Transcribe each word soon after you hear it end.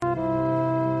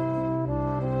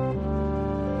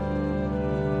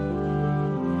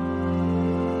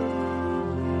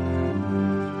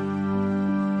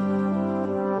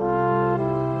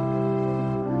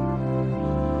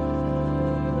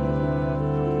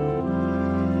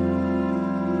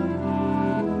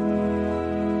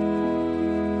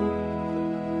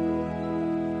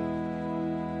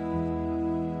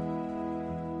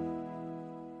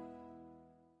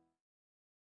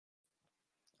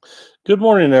Good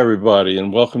morning, everybody,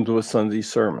 and welcome to a Sunday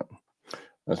sermon.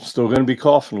 I'm still going to be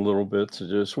coughing a little bit, so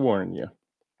just warning you.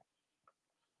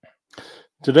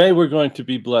 Today, we're going to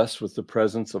be blessed with the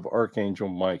presence of Archangel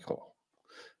Michael.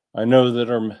 I know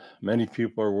that many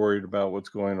people are worried about what's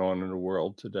going on in the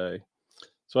world today,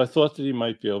 so I thought that he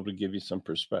might be able to give you some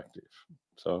perspective.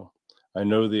 So I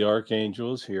know the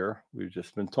Archangel is here. We've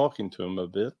just been talking to him a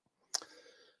bit.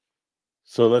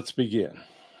 So let's begin.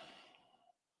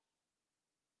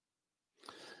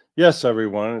 Yes,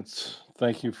 everyone,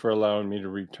 thank you for allowing me to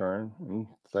return, and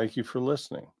thank you for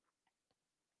listening.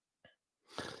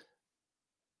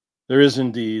 There is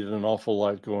indeed an awful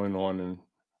lot going on in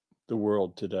the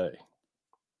world today.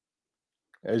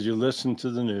 As you listen to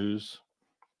the news,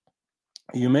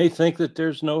 you may think that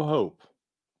there's no hope,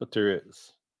 but there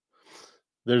is.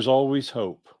 There's always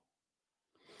hope.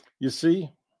 You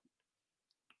see,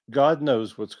 God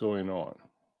knows what's going on.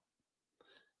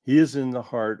 He is in the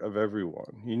heart of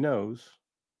everyone. He knows.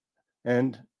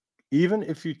 And even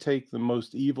if you take the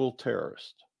most evil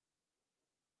terrorist,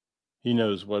 he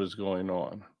knows what is going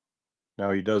on.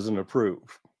 Now, he doesn't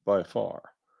approve by far.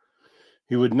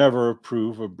 He would never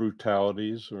approve of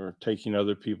brutalities or taking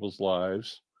other people's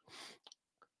lives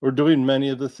or doing many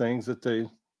of the things that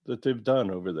they've done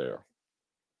over there.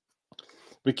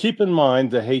 But keep in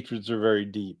mind the hatreds are very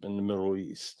deep in the Middle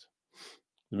East.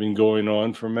 They've been going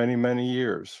on for many, many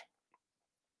years.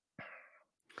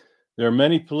 There are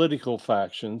many political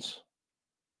factions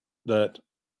that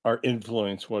are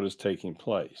influence what is taking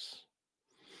place.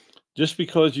 Just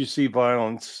because you see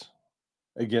violence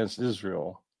against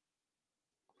Israel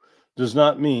does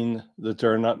not mean that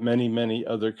there are not many, many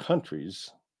other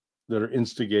countries that are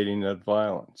instigating that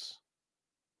violence.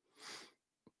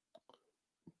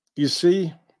 You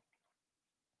see,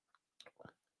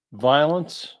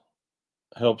 violence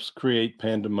helps create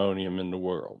pandemonium in the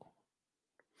world.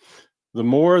 The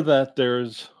more that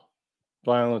there's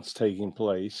violence taking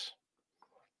place,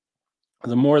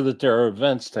 the more that there are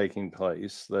events taking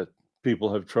place that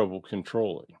people have trouble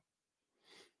controlling.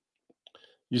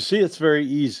 You see, it's very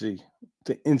easy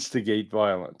to instigate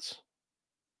violence.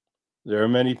 There are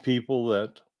many people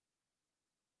that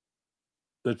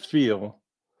feel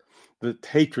that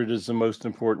hatred is the most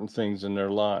important things in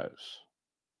their lives.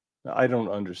 Now, I don't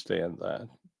understand that.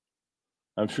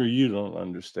 I'm sure you don't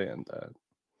understand that.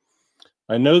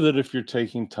 I know that if you're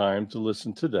taking time to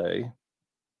listen today,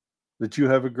 that you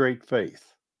have a great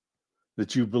faith,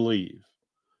 that you believe,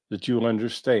 that you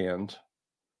understand,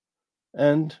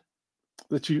 and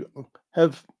that you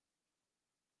have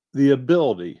the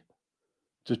ability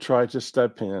to try to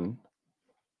step in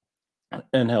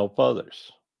and help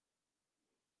others.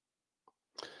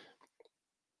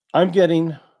 I'm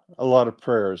getting a lot of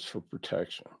prayers for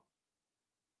protection.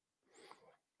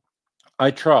 I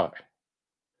try,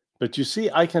 but you see,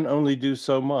 I can only do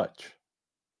so much.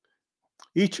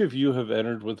 Each of you have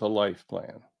entered with a life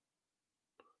plan.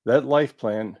 That life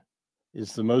plan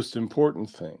is the most important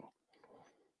thing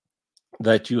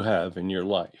that you have in your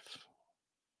life.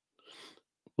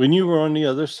 When you were on the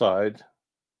other side,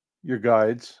 your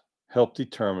guides helped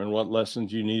determine what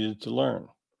lessons you needed to learn.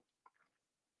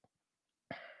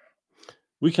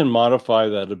 We can modify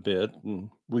that a bit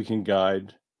and we can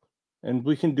guide and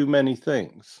we can do many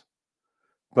things,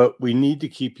 but we need to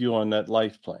keep you on that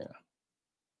life plan.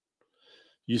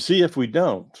 You see, if we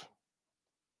don't,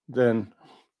 then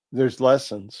there's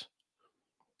lessons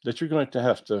that you're going to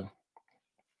have to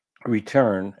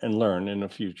return and learn in a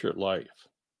future life.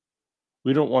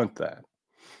 We don't want that.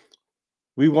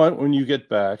 We want, when you get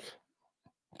back,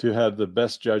 to have the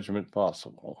best judgment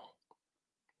possible.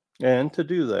 And to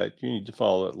do that, you need to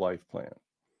follow that life plan.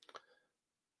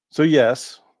 So,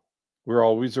 yes, we're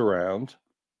always around.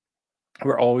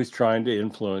 We're always trying to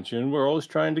influence you and we're always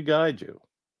trying to guide you.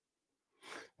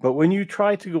 But when you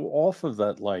try to go off of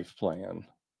that life plan,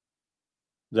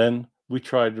 then we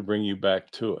try to bring you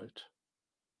back to it.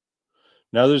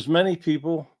 Now, there's many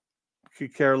people who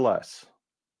could care less.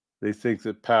 They think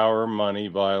that power, money,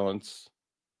 violence,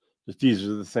 that these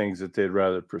are the things that they'd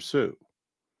rather pursue.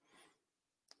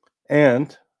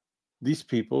 And these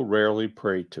people rarely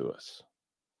pray to us.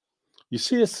 You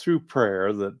see, it's through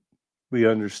prayer that we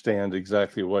understand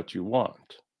exactly what you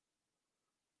want.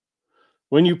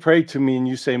 When you pray to me and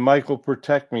you say, Michael,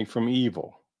 protect me from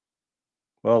evil,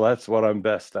 well, that's what I'm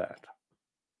best at.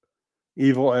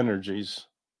 Evil energies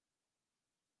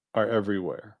are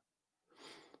everywhere.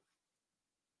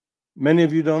 Many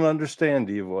of you don't understand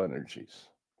evil energies.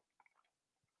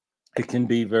 It can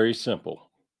be very simple.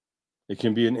 It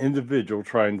can be an individual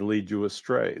trying to lead you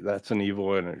astray. That's an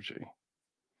evil energy.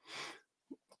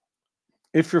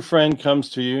 If your friend comes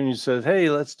to you and you says, "Hey,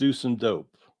 let's do some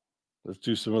dope. Let's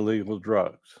do some illegal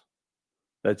drugs."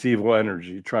 That's evil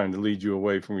energy trying to lead you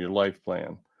away from your life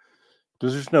plan.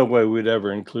 Because there's no way we'd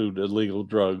ever include illegal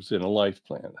drugs in a life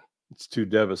plan. It's too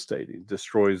devastating,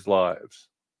 destroys lives.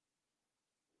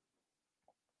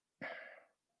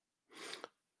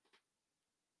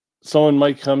 Someone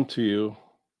might come to you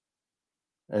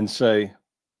and say,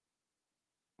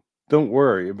 "Don't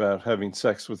worry about having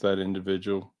sex with that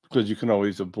individual because you can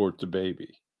always abort the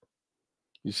baby."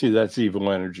 You see, that's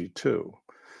evil energy too.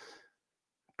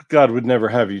 God would never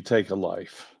have you take a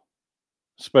life,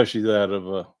 especially that of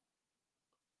a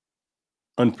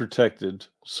unprotected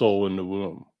soul in the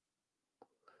womb.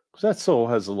 Because that soul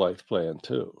has a life plan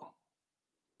too.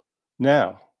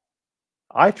 Now,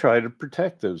 I try to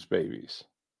protect those babies.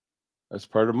 That's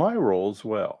part of my role as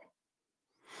well.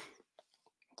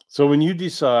 So when you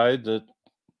decide that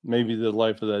maybe the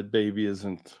life of that baby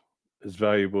isn't as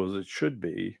valuable as it should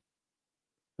be,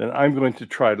 then I'm going to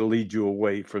try to lead you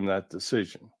away from that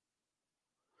decision.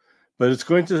 But it's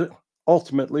going to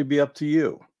ultimately be up to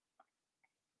you.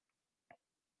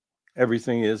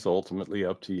 Everything is ultimately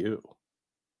up to you.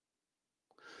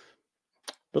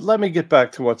 But let me get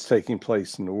back to what's taking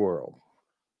place in the world.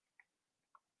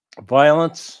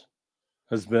 Violence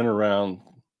has been around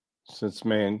since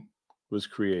man was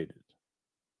created.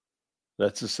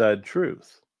 That's a sad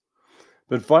truth.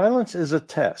 But violence is a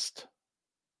test.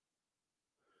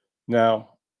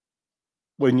 Now,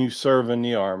 when you serve in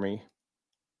the army,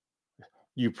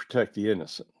 you protect the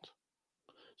innocent.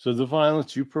 So the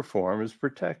violence you perform is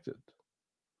protected.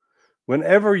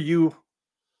 Whenever you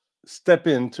step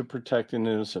in to protect an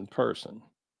innocent person,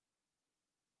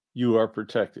 you are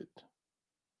protected.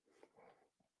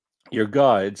 Your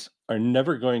guides are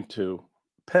never going to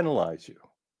penalize you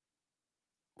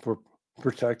for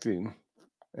protecting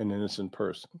an innocent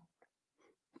person.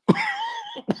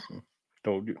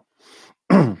 Told you.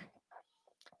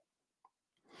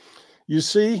 You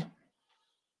see,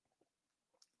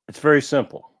 it's very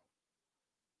simple.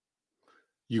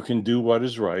 You can do what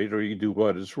is right or you do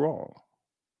what is wrong.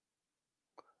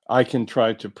 I can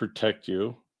try to protect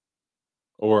you,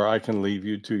 or I can leave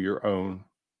you to your own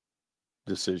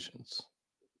decisions.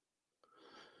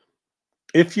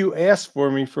 If you ask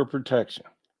for me for protection,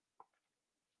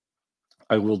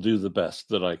 I will do the best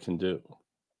that I can do.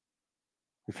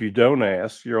 If you don't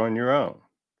ask, you're on your own.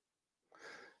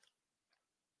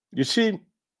 You see,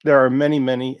 there are many,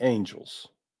 many angels.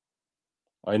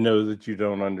 I know that you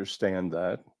don't understand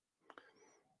that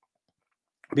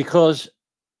because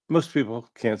most people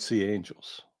can't see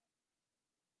angels.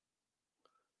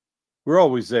 We're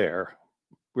always there.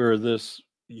 We're this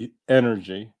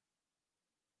energy.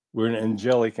 We're an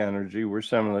angelic energy. We're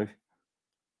similar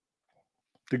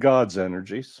to God's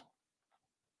energies,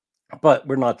 but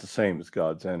we're not the same as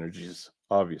God's energies,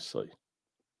 obviously.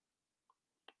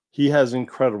 He has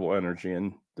incredible energy,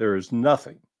 and there is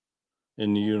nothing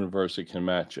in the universe that can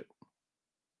match it.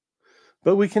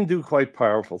 But we can do quite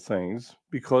powerful things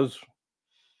because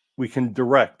we can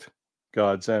direct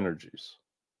God's energies.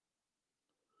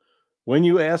 When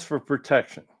you ask for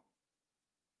protection,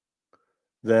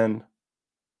 then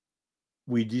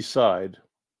we decide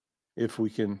if we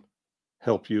can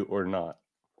help you or not.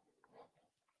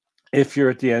 If you're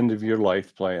at the end of your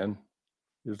life plan,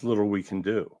 there's little we can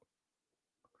do.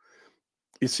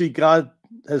 You see, God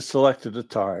has selected a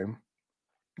time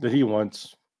that He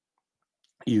wants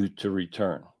you to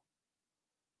return.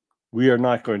 We are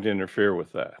not going to interfere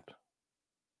with that.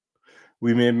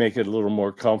 We may make it a little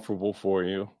more comfortable for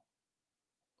you.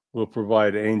 We'll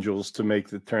provide angels to make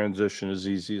the transition as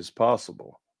easy as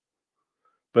possible.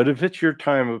 But if it's your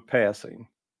time of passing,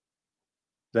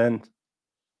 then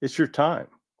it's your time.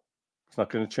 It's not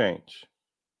going to change.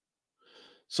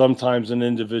 Sometimes an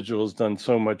individual has done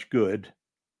so much good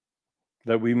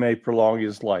that we may prolong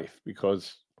his life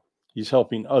because he's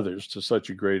helping others to such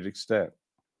a great extent.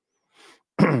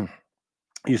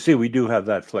 You see, we do have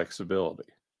that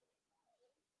flexibility.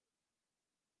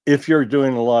 If you're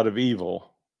doing a lot of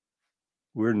evil,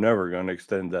 we're never going to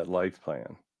extend that life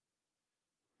plan.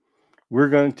 We're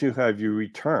going to have you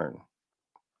return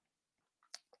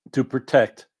to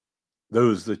protect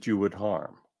those that you would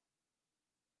harm.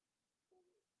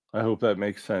 I hope that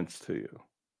makes sense to you.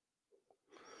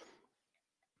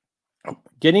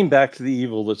 Getting back to the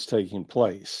evil that's taking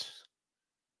place,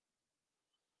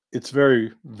 it's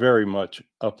very, very much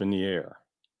up in the air.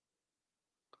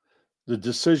 The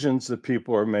decisions that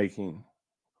people are making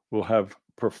will have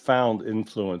profound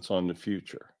influence on the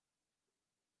future.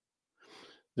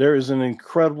 There is an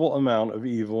incredible amount of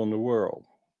evil in the world.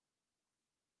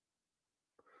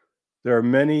 There are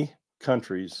many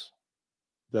countries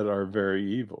that are very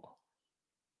evil.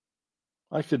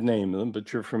 I could name them,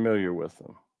 but you're familiar with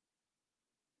them.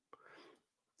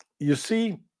 You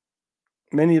see,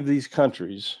 many of these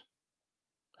countries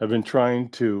have been trying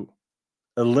to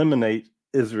eliminate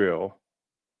Israel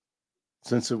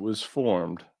since it was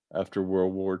formed after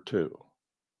World War II.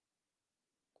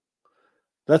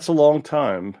 That's a long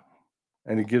time,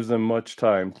 and it gives them much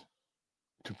time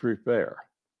to prepare.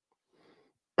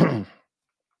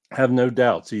 Have no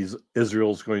doubts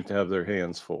Israel's going to have their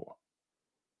hands full.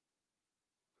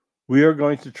 We are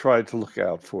going to try to look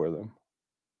out for them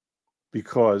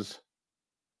because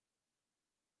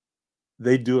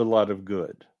they do a lot of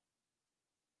good.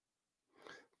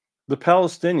 The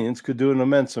Palestinians could do an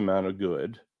immense amount of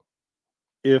good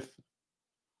if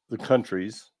the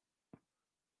countries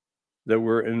that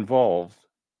were involved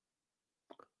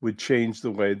would change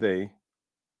the way they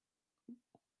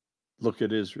look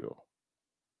at Israel.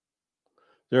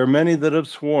 There are many that have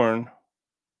sworn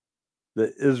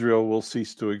that Israel will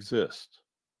cease to exist.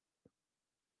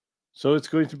 So it's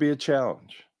going to be a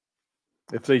challenge.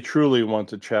 If they truly want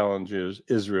to challenge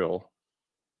Israel,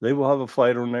 they will have a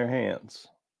fight on their hands,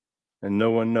 and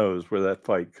no one knows where that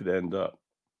fight could end up.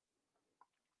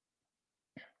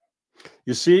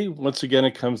 You see, once again,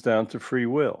 it comes down to free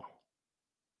will.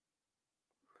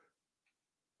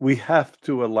 We have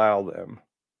to allow them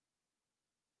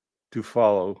to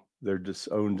follow their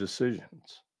own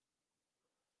decisions.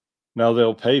 Now,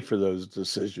 they'll pay for those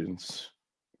decisions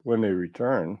when they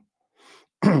return,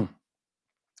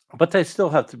 but they still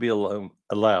have to be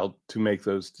allowed to make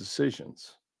those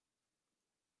decisions.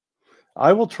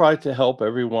 I will try to help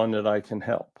everyone that I can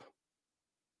help.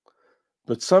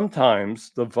 But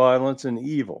sometimes the violence and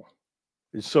evil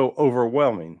is so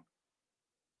overwhelming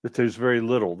that there's very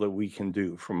little that we can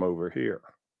do from over here.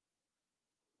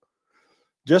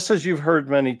 Just as you've heard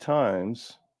many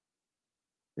times,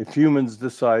 if humans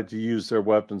decide to use their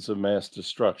weapons of mass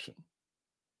destruction,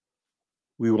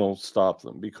 we won't stop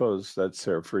them because that's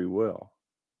their free will.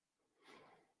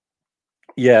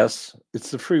 Yes,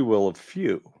 it's the free will of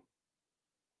few,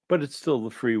 but it's still the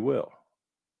free will.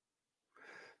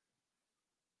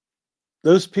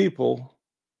 Those people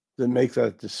that make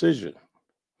that decision,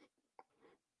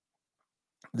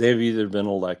 they've either been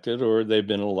elected or they've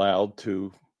been allowed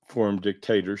to form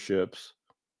dictatorships.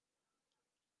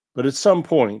 But at some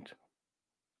point,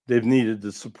 they've needed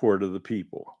the support of the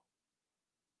people.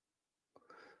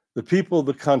 The people of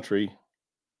the country,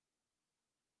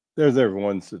 they're the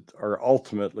ones that are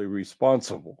ultimately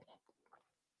responsible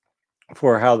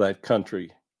for how that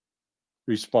country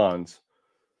responds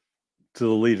to the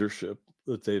leadership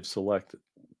that they've selected.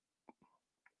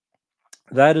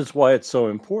 That is why it's so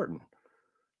important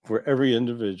for every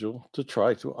individual to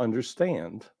try to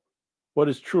understand what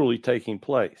is truly taking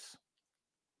place.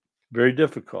 Very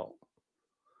difficult.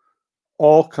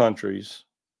 All countries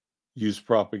use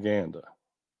propaganda,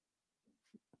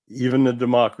 even the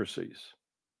democracies.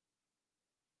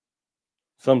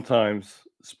 Sometimes,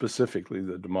 specifically,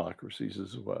 the democracies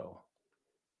as well.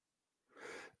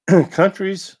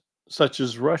 Countries such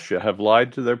as Russia have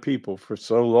lied to their people for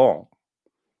so long,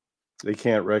 they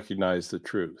can't recognize the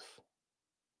truth.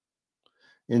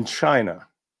 In China,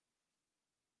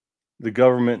 the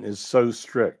government is so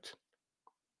strict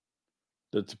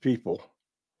that the people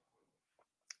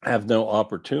have no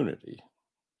opportunity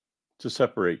to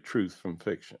separate truth from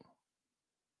fiction.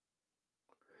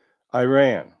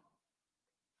 Iran,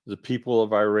 the people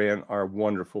of Iran are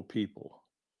wonderful people,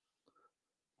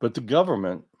 but the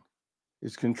government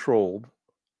is controlled,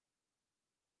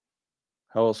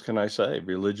 how else can I say,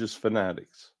 religious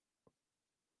fanatics.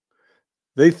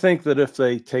 They think that if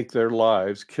they take their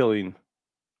lives killing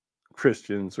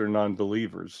Christians or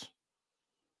non-believers,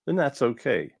 then that's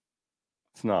okay.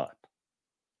 It's not.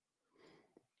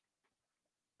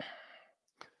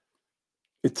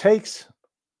 It takes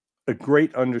a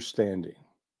great understanding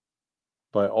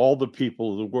by all the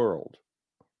people of the world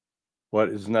what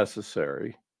is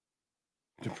necessary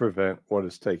to prevent what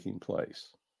is taking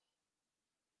place.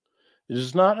 It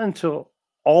is not until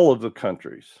all of the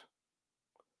countries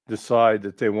decide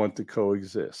that they want to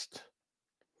coexist,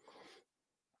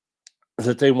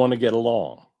 that they want to get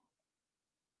along,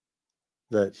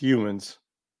 that humans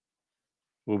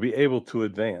will be able to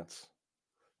advance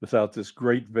without this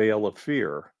great veil of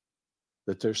fear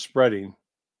that they're spreading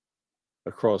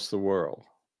across the world.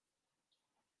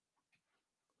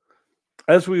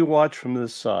 As we watch from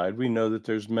this side, we know that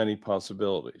there's many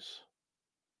possibilities.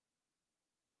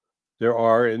 There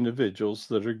are individuals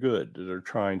that are good, that are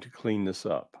trying to clean this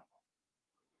up,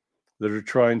 that are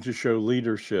trying to show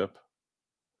leadership.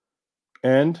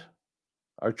 And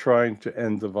are trying to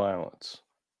end the violence.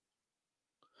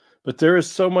 But there is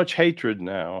so much hatred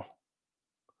now,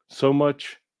 so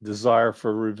much desire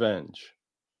for revenge.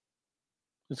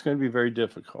 It's going to be very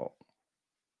difficult.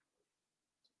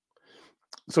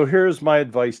 So here's my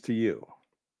advice to you.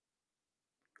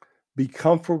 Be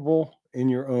comfortable in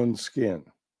your own skin.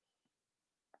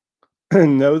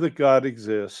 And know that God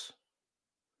exists.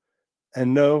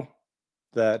 And know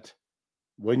that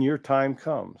when your time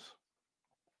comes,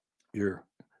 you're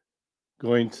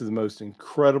going to the most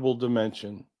incredible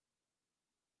dimension,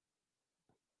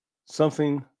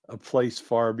 a place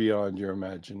far beyond your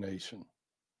imagination.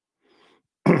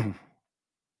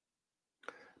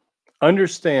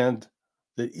 Understand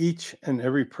that each and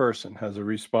every person has a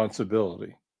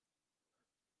responsibility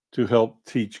to help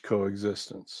teach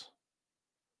coexistence,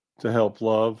 to help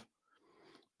love,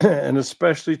 and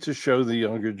especially to show the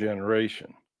younger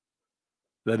generation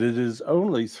that it is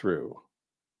only through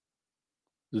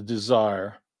the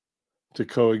desire to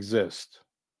coexist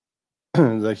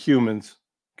that humans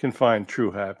can find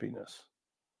true happiness.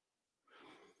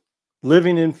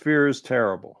 Living in fear is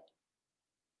terrible.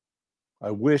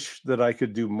 I wish that I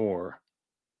could do more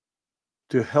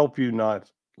to help you not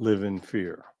live in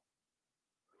fear.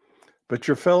 But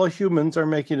your fellow humans are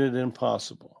making it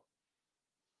impossible.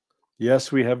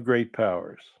 Yes, we have great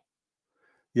powers.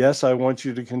 Yes, I want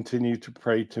you to continue to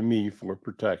pray to me for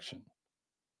protection.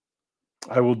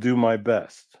 I will do my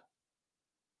best.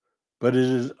 But it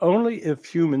is only if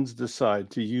humans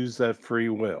decide to use that free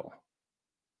will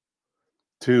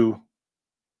to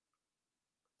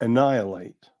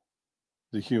annihilate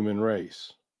the human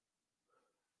race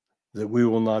that we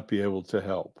will not be able to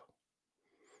help.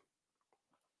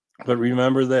 But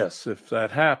remember this, if that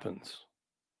happens,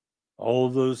 all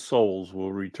of those souls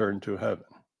will return to heaven.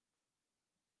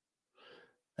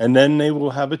 And then they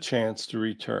will have a chance to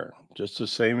return, just the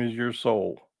same as your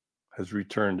soul has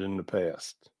returned in the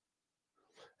past.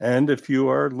 And if you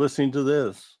are listening to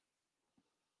this,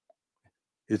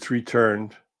 it's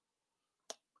returned.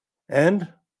 And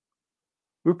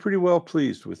we're pretty well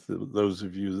pleased with those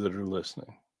of you that are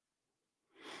listening.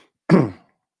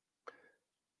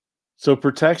 So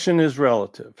protection is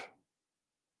relative.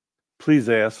 Please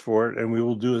ask for it, and we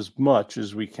will do as much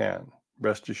as we can,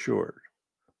 rest assured.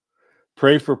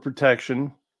 Pray for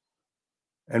protection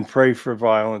and pray for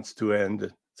violence to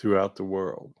end throughout the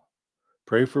world.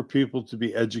 Pray for people to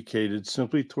be educated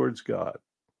simply towards God.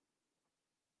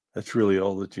 That's really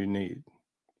all that you need.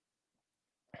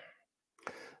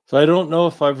 So I don't know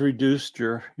if I've reduced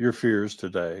your fears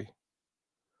today,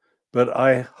 but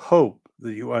I hope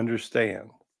that you understand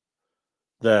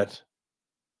that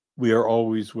we are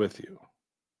always with you.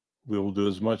 We will do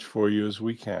as much for you as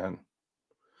we can,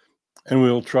 and we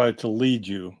will try to lead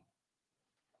you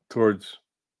towards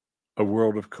a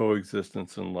world of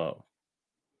coexistence and love.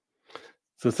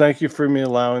 So thank you for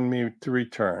allowing me to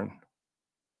return.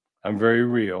 I'm very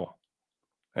real,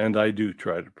 and I do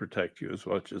try to protect you as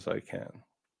much as I can.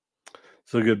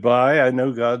 So goodbye. I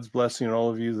know God's blessing all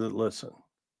of you that listen.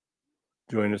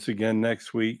 Join us again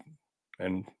next week,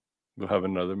 and we'll have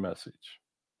another message.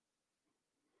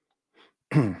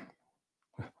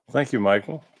 Thank you,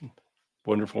 Michael.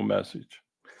 Wonderful message.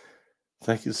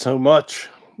 Thank you so much.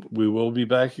 We will be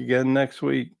back again next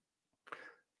week.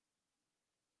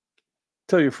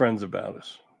 Tell your friends about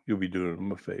us. You'll be doing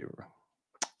them a favor.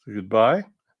 So goodbye,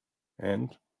 and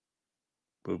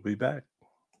we'll be back.